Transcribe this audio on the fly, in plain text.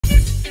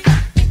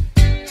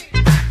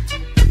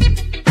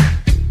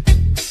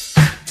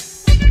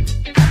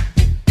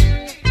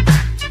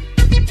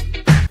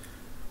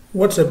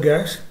What's up,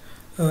 guys?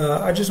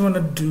 I just want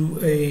to do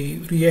a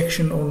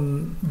reaction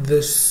on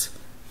this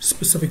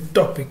specific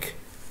topic,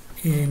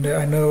 and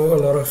I know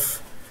a lot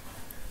of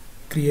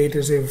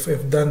creators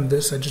have done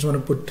this. I just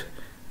want to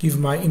give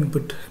my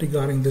input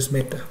regarding this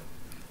matter.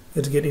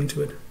 Let's get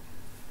into it.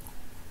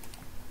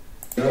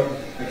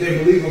 I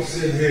can't believe I'm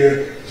sitting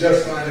here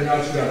just finding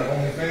out you got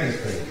an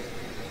OnlyFans page.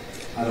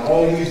 Out of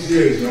all these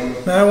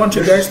years, now I want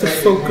you guys to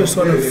focus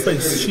on her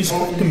face. She's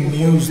quite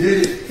amused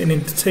and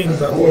entertained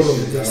by all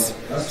of this,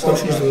 so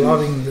she's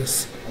loving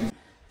this.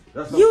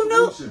 You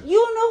knew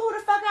who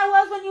the fuck I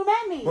was when you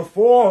met me.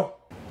 Before.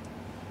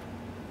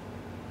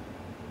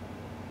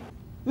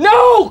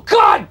 No!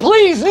 God,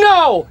 please,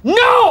 no!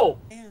 No!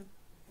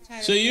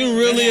 So you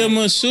really a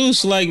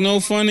masseuse, like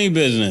No Funny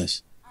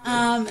Business?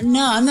 No,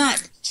 I'm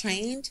not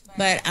trained,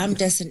 but I'm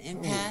just an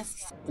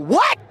empath.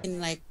 What?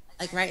 And like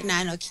right now,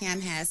 I know Cam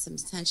has some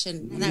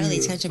tension, not really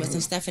tension, but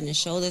some stuff in his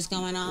shoulders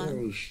going on.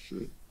 Oh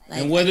shit!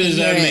 Like, and what does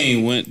that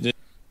mean?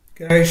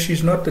 Guys,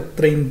 she's not a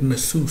trained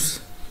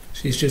masseuse.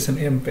 She's just an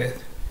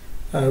empath.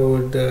 I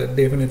would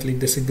definitely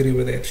disagree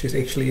with that. She's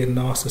actually a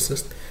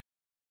narcissist.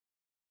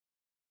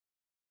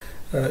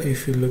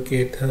 If you look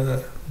at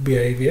her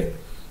behavior,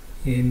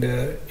 and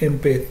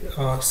empaths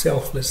are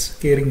selfless,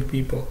 caring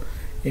people,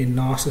 and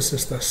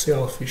narcissists are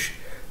selfish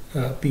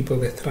people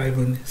that thrive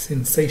on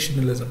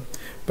sensationalism.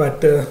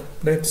 But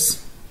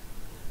let's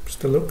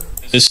just a look.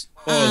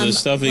 The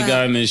stuff he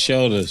got in his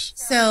shoulders.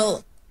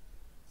 So,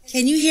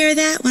 can you hear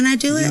that when I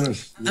do it?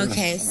 Yes,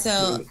 Okay,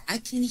 so I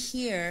can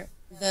hear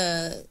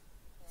the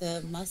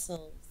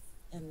muscles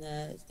and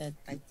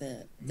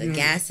the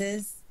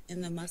gases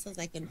in the muscles.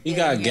 I can. He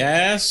got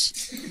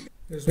gas.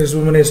 This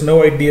woman has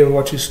no idea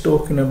what she's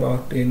talking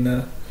about,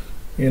 and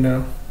you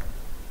know,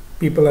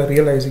 people are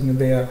realizing that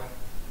they are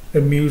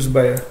amused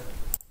by her.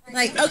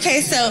 Like,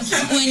 okay, so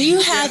when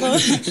you have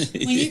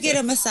when you get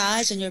a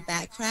massage and your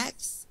back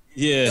cracks,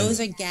 yeah, those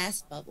are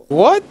gas bubbles.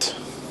 What?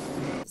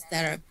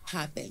 That are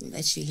popping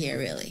that you hear,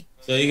 really.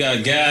 So you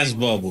got gas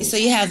bubbles. So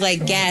you have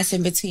like gas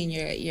in between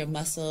your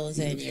muscles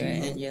and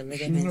your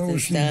ligaments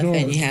and stuff,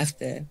 and you have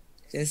to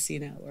just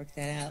work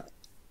that out.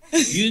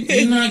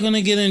 You're not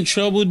gonna get in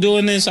trouble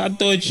doing this. I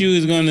thought you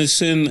was gonna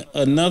send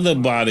another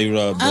body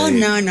rub. Oh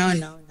baby.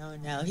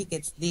 no! He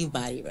gets the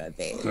body rub,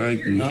 baby.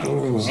 Thank you.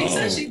 Oh. She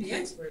said she's the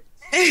expert.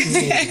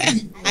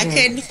 I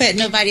couldn't put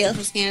nobody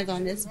else's hands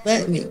on this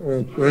but me.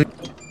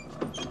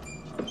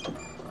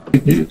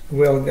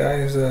 Well,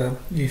 guys,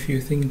 if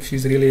you think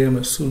she's really a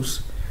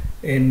masseuse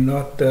and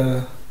not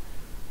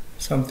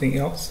something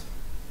else,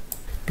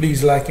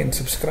 please like and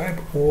subscribe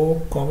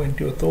or comment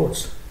your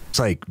thoughts. It's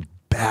like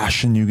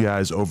bashing you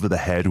guys over the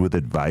head with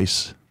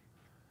advice.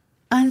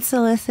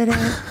 Unsolicited.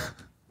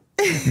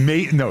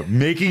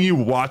 Making you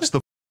watch the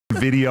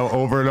video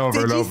over and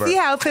over and over. Did you see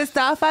how pissed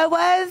off I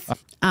was?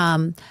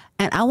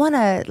 And I want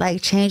to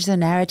change the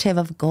narrative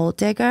of gold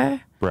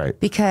digger. Right.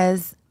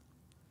 Because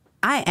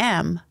I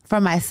am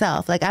for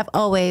myself. I've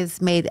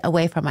always made a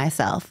way for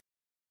myself.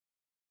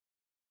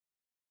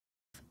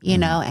 You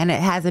know, and it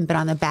hasn't been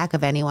on the back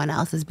of anyone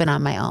else. It's been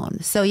on my own.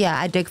 So yeah,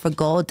 I dig for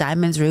gold,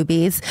 diamonds,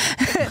 rubies.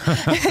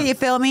 You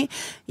feel me?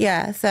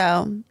 Yeah.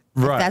 So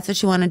if that's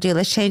what you want to do,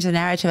 let's change the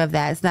narrative of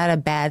that. It's not a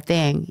bad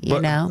thing,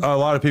 you know? A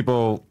lot of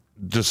people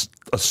just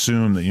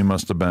assume that you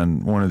must have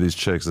been one of these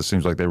chicks that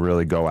seems like they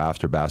really go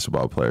after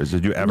basketball players.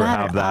 Did you ever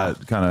have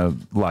that kind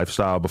of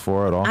lifestyle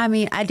before at all? I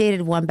mean, I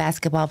dated one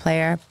basketball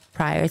player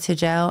prior to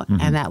Joe,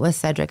 and that was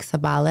Cedric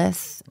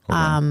Sabalas.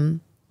 Okay.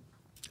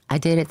 I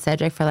dated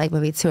Cedric for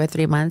maybe 2 or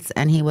 3 months,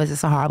 and he was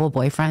just a horrible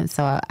boyfriend,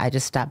 so I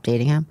just stopped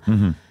dating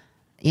him.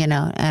 You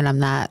know, and I'm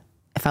not,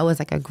 if I was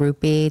a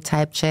groupie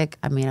type chick,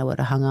 I mean, I would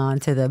have hung on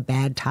to the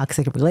bad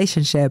toxic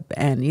relationship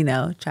and,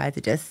 tried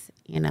to just,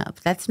 but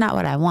that's not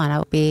what I want. I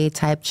would be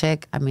type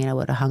chick. I mean, I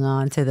would have hung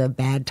on to the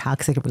bad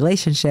toxic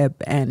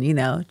relationship and,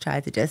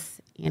 tried to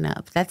just,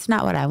 but that's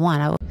not what I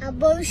want. A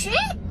bullshit?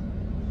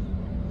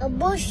 A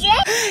bullshit?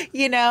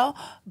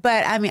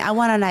 But I mean, I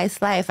want a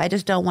nice life. I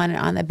just don't want it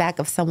on the back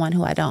of someone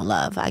who I don't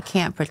love. I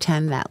can't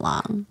pretend that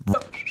long.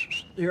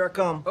 Here I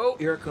come. Oh,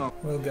 here I come.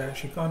 Well, guys,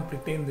 she can't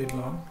pretend that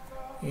long.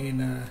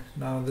 And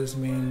now this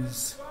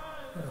man's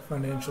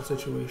financial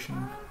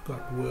situation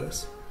got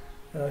worse.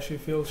 She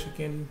feels she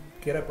can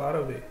get up out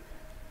of there.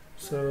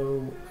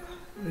 So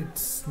it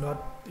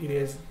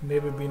has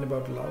never been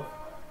about love.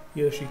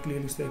 Here she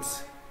clearly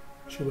states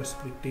she was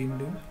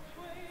pretending.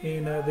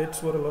 And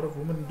that's what a lot of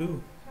women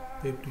do.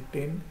 They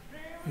pretend,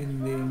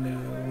 and then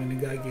when a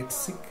guy gets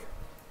sick,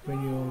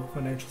 when your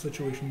financial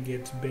situation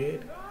gets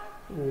bad,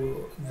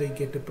 or they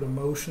get a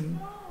promotion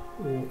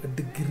or a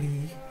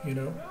degree,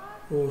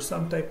 or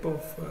some type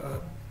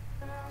of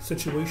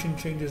situation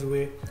changes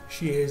where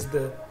she has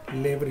the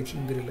leverage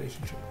in the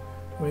relationship.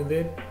 When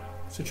that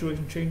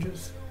situation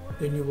changes,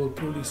 then you will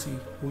truly see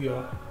who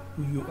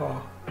you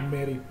are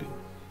married to.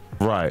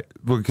 Right.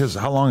 Because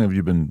how long have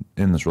you been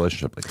in this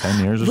relationship?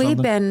 10 years or something?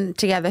 We've been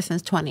together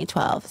since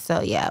 2012.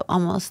 So yeah,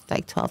 almost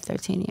 12,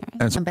 13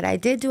 years. But I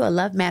did do a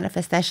love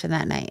manifestation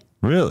that night.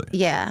 Really?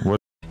 Yeah. What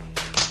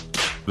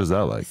What is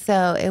that like?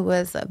 So it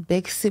was a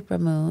big super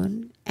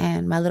moon,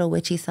 and my little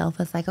witchy self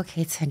was like,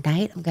 okay,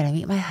 tonight I'm gonna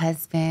meet my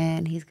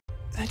husband.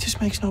 That just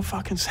makes no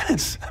fucking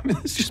sense. I mean,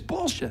 it's just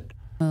bullshit.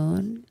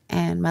 Moon,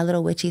 and my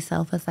little witchy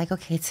self was like,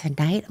 okay,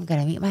 tonight I'm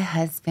gonna meet my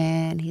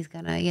husband. He's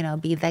gonna, you know,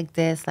 be like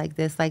this, like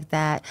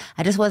that.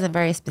 I just wasn't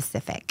very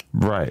specific.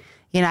 Right.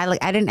 You know,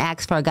 I didn't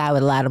ask for a guy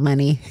with a lot of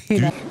money.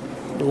 You know?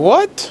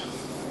 What?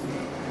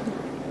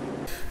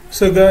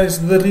 So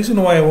guys, the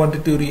reason why I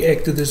wanted to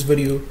react to this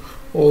video,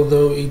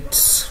 although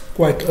it's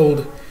quite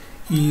old,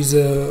 is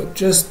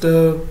just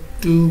to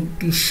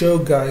show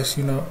guys,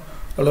 you know,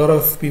 a lot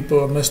of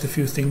people missed a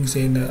few things,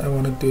 and I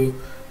wanted to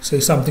say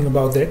something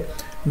about that.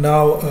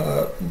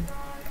 Now,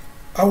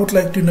 I would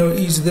like to know,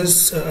 is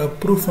this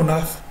proof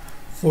enough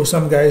for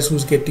some guys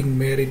who's getting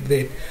married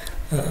that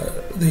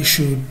they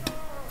should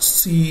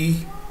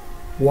see,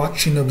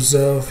 watch and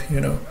observe, you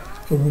know,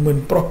 a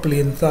woman properly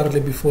and thoroughly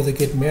before they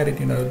get married?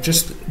 You know,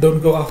 just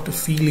don't go after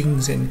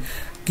feelings and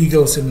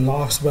giggles and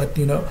laughs, but,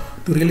 you know,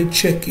 to really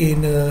check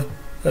in,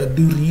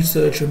 do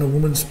research on a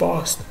woman's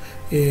past,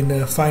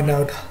 and find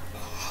out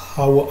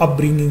how her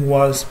upbringing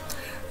was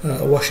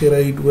she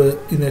raised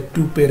in a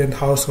two-parent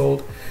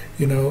household,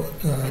 you know,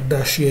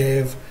 does she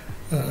have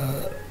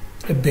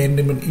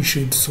abandonment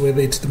issues, whether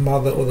it's the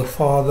mother or the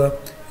father,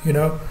 you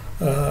know,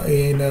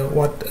 and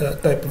what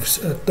type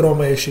of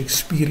trauma has she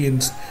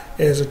experienced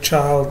as a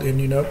child,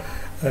 and, you know,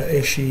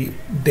 has she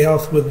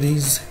dealt with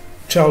these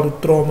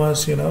childhood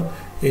traumas, you know,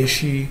 has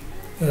she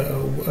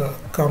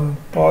come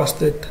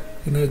past it,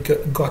 you know,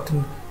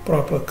 gotten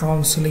proper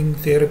counseling,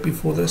 therapy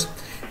for this,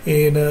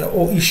 and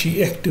or is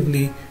she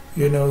actively,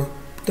 you know,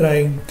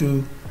 trying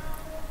to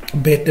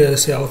better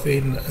herself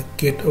and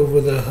get over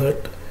the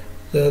hurt,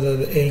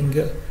 the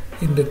anger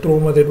and the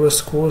trauma that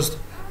was caused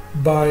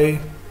by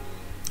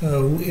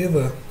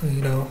whoever,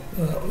 you know,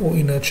 or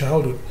in her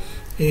childhood.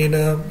 And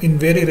in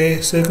very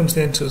rare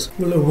circumstances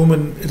will a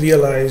woman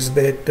realize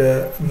that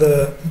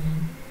her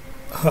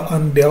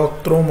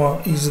undealt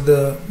trauma is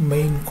the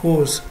main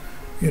cause,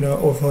 you know,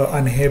 of her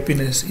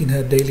unhappiness in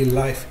her daily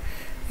life.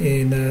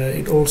 And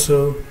it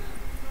also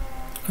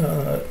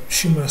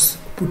she must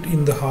put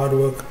in the hard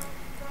work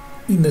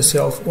in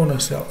herself, on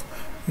herself,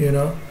 you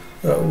know,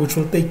 which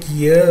will take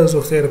years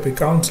of therapy,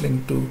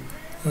 counseling to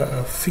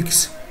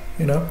fix,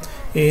 you know.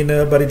 And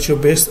but it's your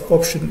best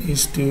option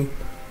is to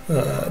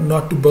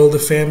not to build a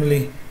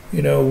family,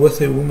 you know, with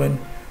a woman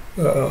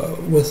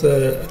with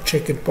a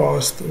checkered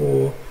past,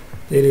 or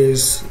there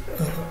is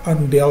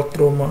undealt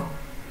trauma,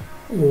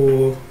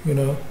 or, you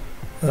know,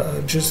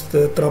 just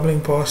the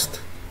troubling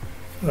past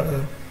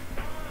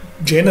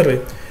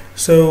generally.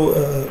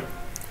 So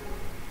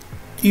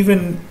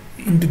even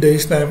in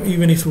today's time,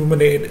 even if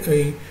women had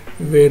a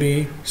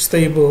very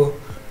stable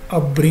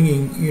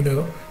upbringing, you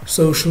know,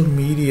 social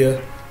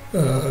media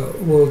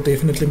will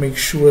definitely make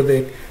sure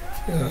that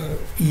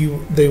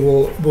they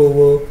will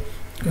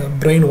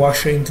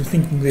brainwash her into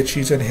thinking that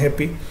she's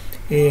unhappy,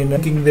 and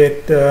thinking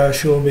that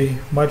she'll be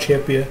much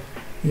happier,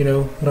 you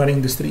know,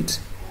 running the streets,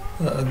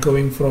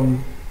 going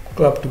from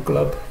club to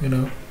club, you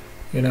know,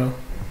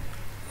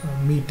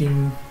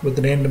 meeting with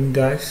random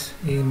guys.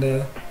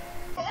 And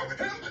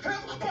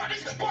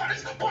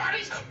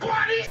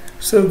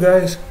so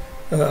guys,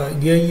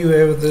 here you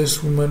have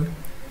this woman,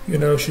 you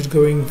know, she's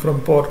going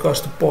from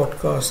podcast to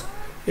podcast.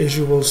 As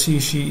you will see,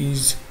 she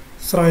is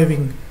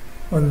thriving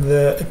on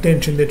the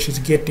attention that she's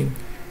getting,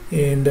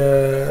 and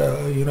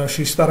you know,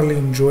 she's thoroughly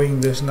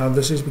enjoying this. Now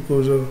this is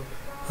because of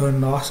her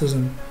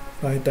narcissism,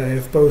 right? I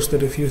have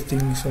posted a few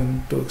things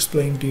and to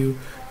explain to you,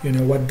 you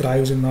know, what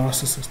drives a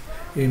narcissist,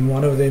 and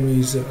one of them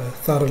is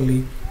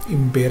thoroughly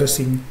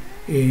embarrassing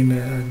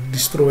and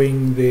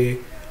destroying their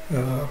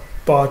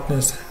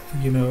partner's,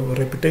 you know,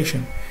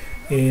 reputation.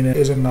 And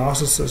as a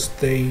narcissist,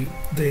 the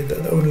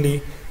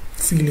only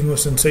feeling or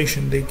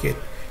sensation they get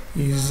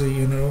is,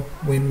 you know,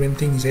 when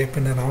things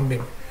happen around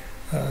them.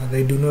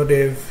 They do not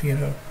have, you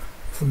know,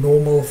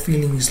 normal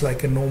feelings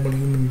like a normal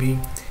human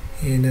being,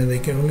 and they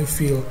can only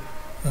feel,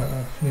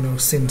 you know,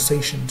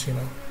 sensations, you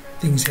know,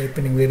 things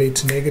happening, whether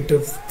it's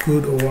negative,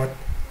 good, or what.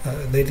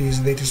 That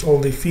is all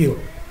they feel.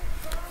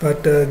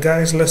 But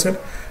guys, listen,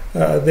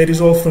 that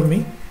is all from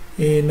me,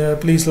 and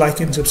please like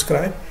and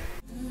subscribe.